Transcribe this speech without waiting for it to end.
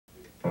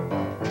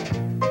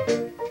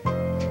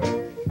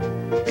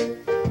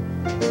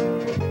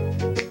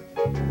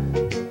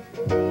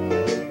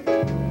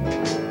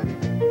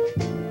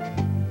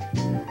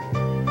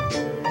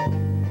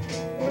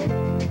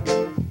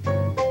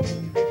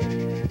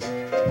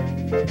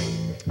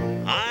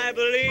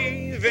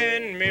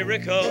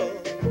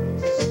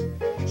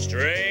miracles,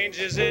 strange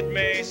as it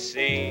may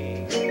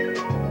seem.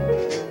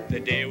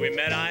 The day we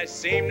met, I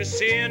seemed to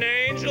see an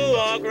angel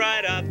walk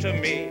right up to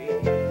me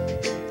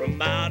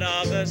from out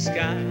of the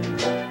sky.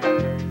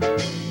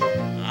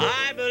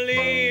 I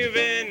believe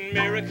in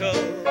miracles,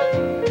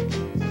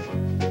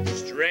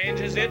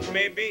 strange as it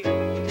may be.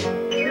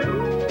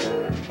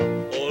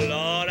 Oh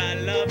Lord, I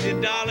love you,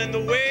 darling,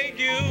 the way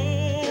you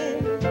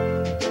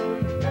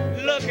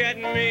look at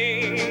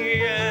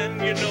me.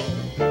 And you know,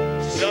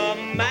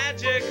 some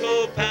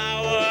magical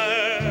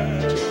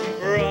power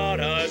brought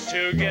us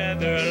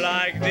together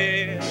like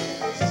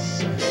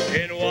this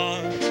in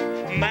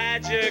one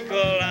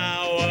magical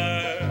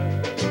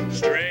hour.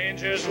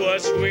 Strangers were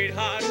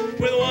sweethearts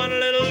with one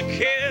little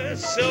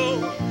kiss.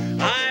 So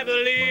I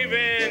believe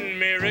in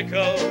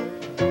miracles,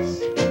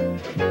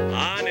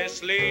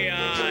 honestly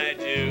I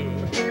do.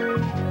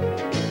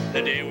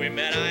 The day we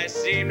met, I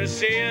seemed to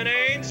see an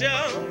angel.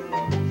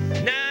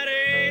 That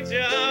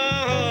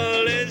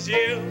angel is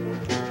you.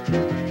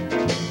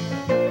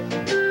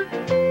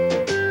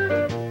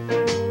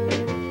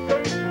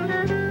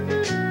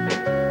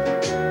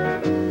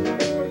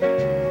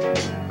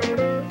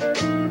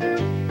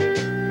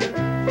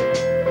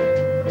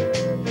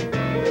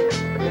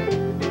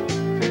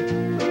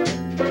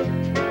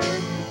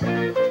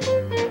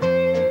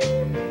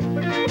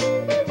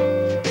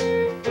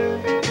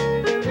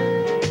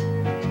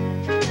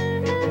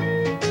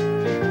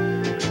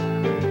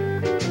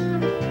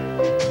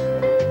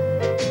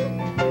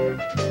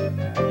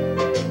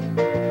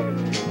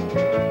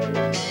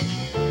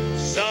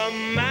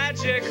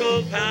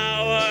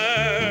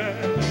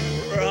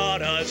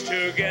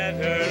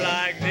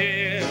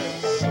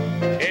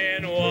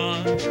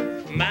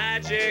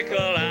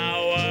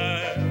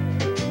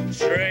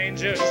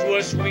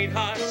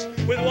 Sweethearts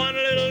with one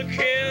little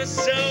kiss.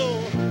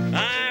 So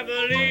I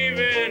believe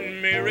in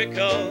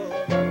miracles,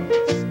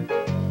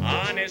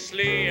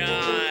 honestly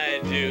I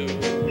do.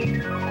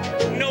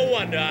 No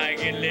wonder I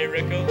get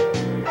lyrical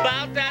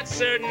about that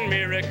certain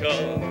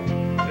miracle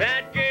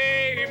that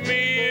gave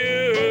me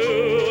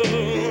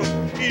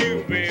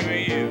you,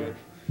 baby, you.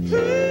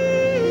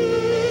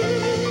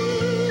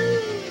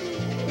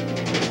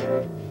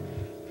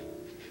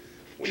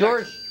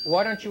 George,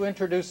 why don't you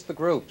introduce the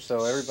group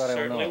so everybody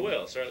will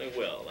know? Certainly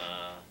will.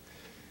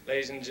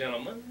 Ladies and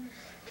gentlemen,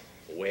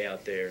 way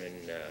out there in,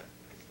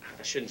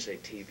 I shouldn't say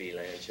TV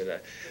land, should I?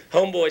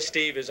 Homeboy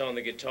Steve is on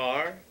the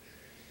guitar,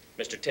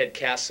 Mr. Ted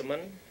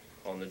Casselman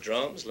on the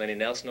drums, Lenny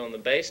Nelson on the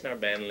bass, and our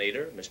band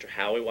leader, Mr.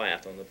 Howie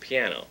Wyeth on the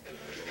piano.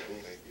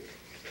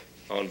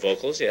 On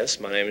vocals, yes,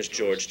 my name is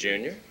George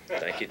Jr.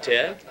 Thank you,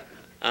 Ted.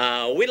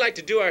 We'd like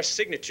to do our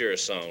signature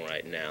song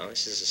right now.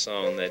 This is a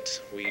song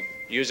that we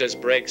use as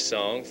break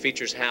song,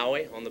 features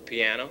Howie on the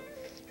piano,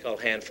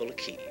 called Handful of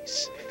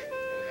Keys.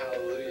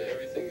 And hallelujah,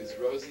 everything is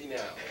rosy now.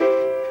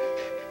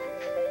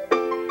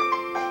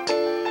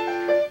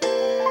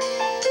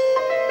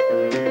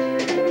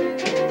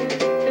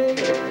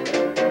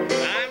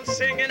 I'm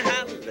singing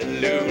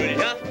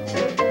hallelujah,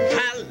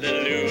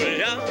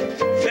 hallelujah,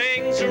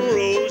 things are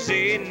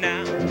rosy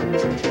now.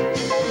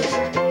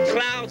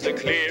 Clouds are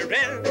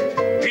clearing,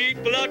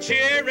 people are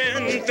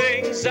cheering,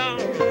 things are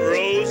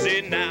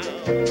rosy now.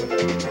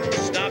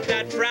 Stop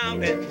that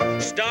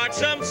frowning, start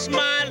some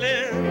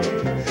smiling,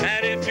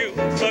 and if you've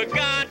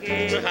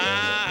forgotten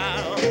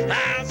how,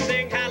 I'll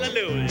sing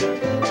hallelujah.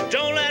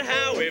 Don't let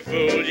Howie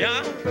fool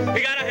ya.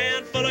 We got a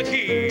handful of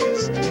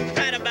keys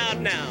right about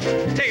now.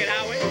 Take it,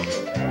 Howie.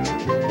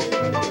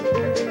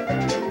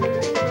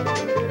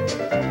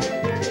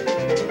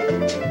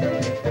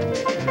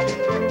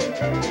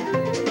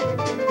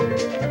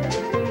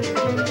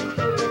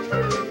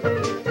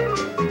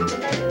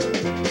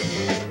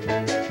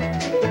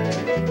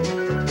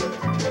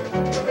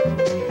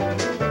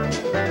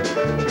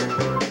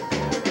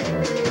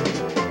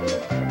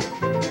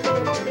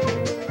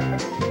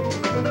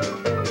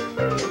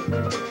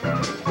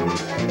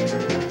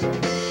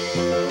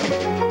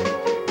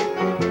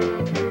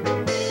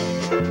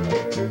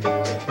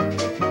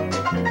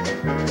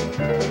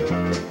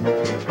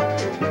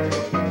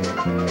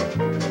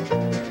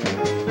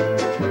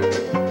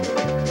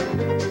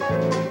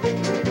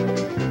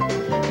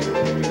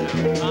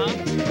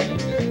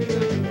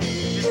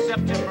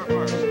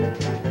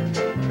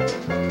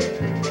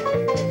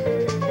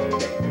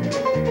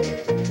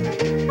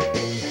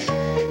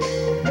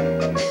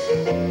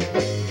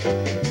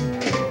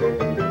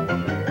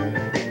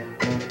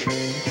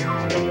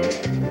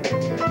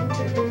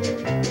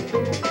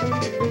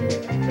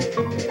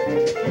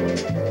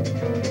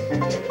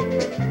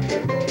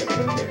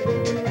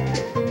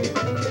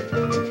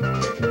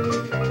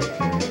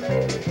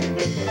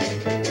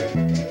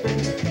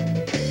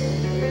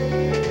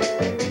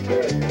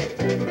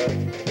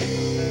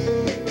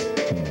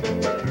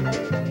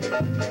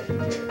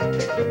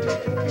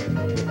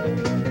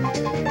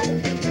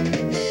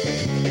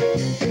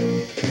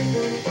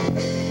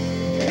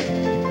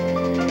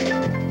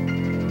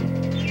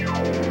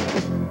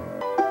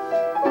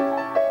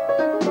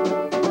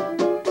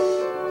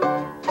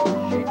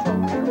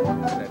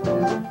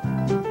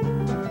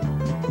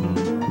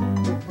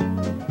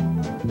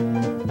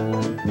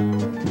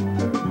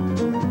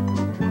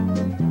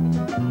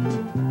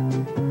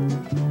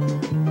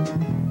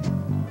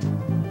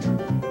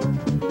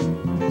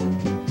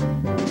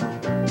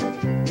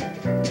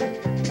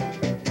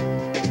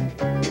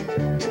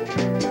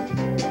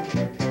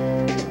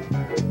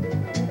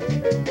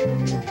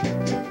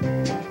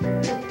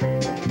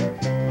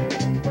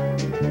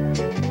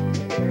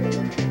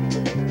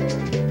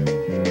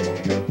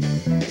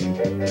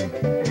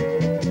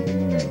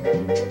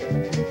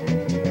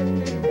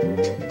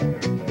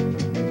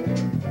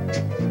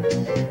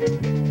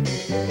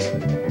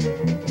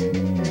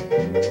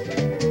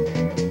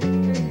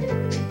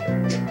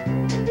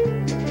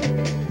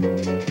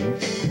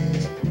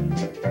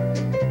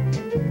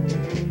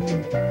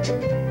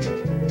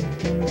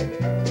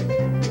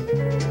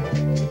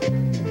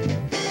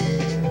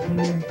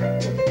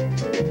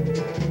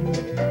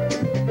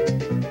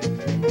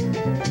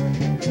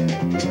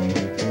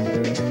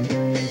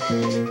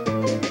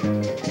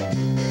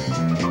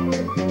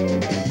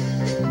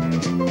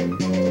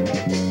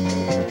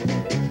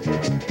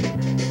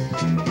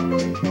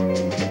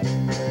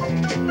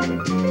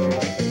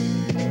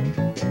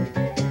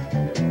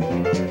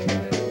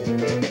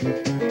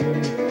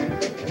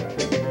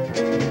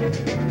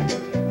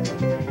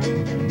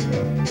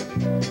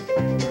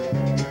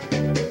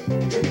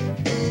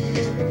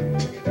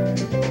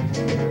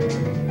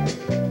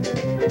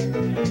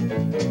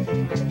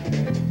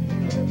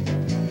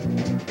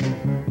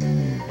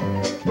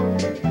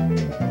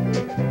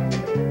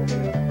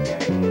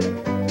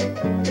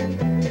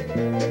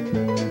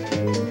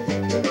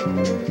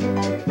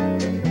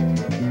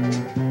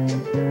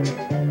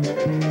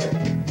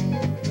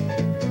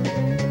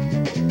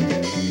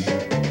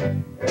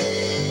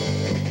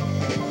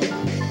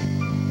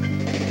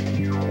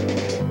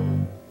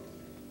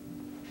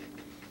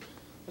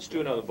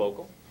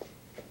 vocal.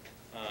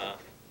 How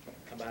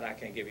about I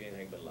Can't Give You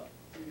Anything But Love?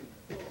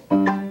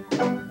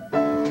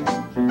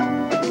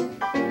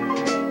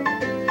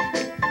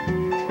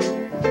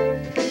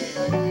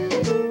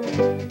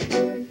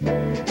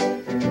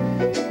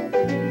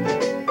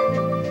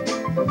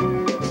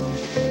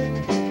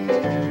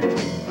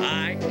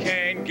 I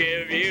can't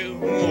give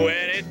you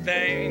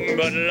anything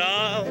but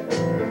love,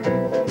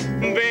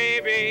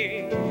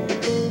 baby.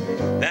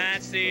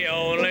 That's the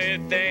only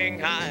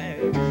thing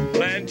I've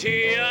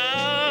plenty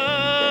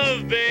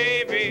of,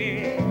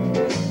 baby.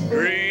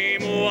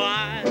 Dream a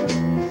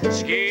while,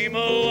 scheme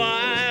a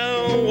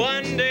while,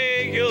 one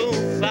day you'll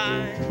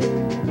find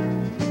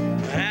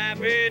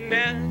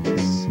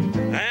happiness,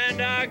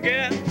 and I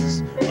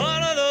guess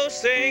all of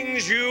those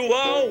things you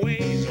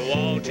always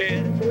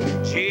wanted.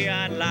 Gee,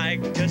 I'd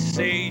like to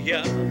see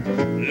you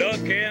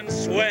looking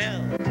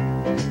swell,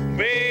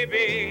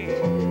 baby.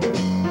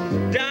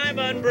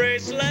 Diamond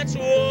bracelets,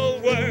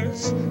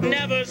 Woolworths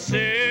never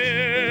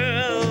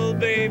sell,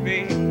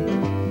 baby.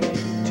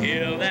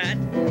 Till that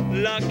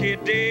lucky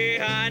day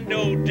I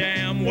know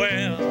damn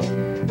well,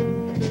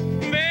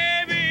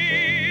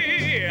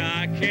 baby,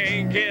 I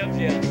can't give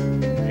you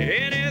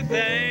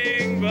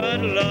anything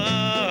but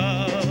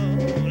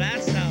love.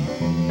 That's how.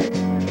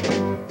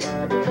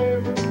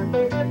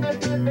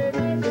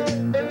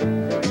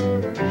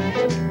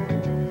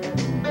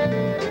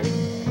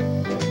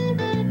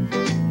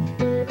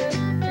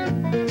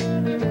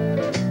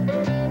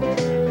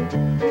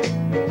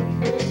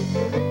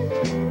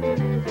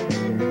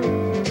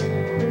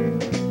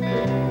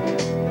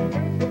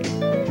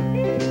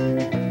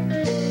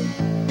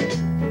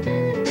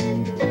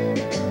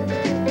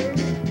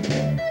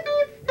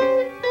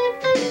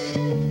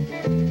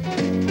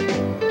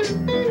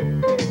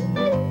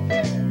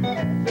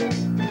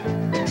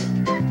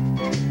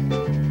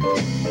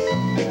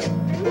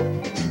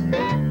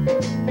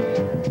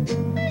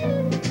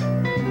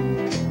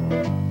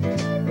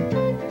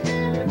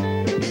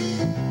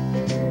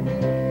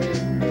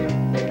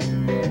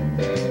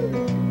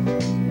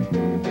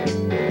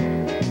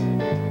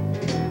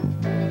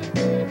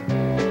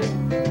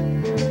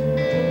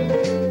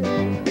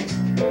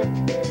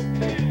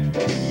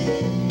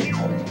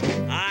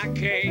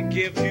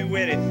 Give you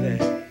anything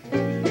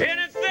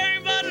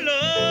but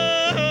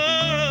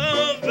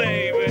love,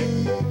 baby.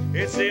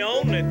 It's the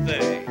only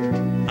thing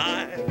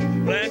I've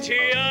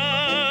plenty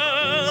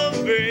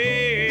of,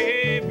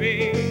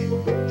 baby.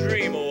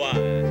 Dream a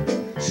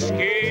while,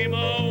 scheme a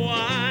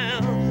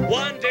while,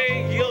 one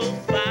day you'll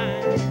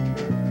find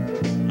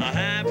a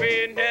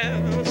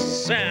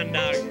happiness, and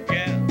I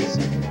guess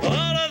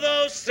all of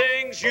those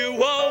things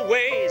you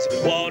always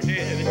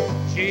wanted.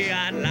 Gee,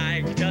 I'd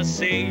like to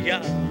see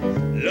ya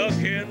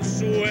looking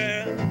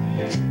swell,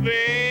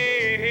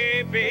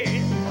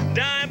 baby.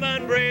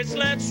 Diamond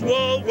bracelets,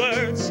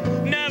 Woolworths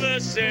never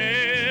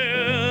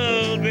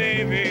sell,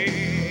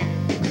 baby.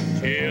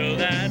 Till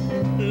that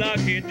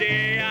lucky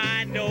day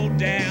I know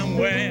damn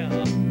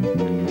well,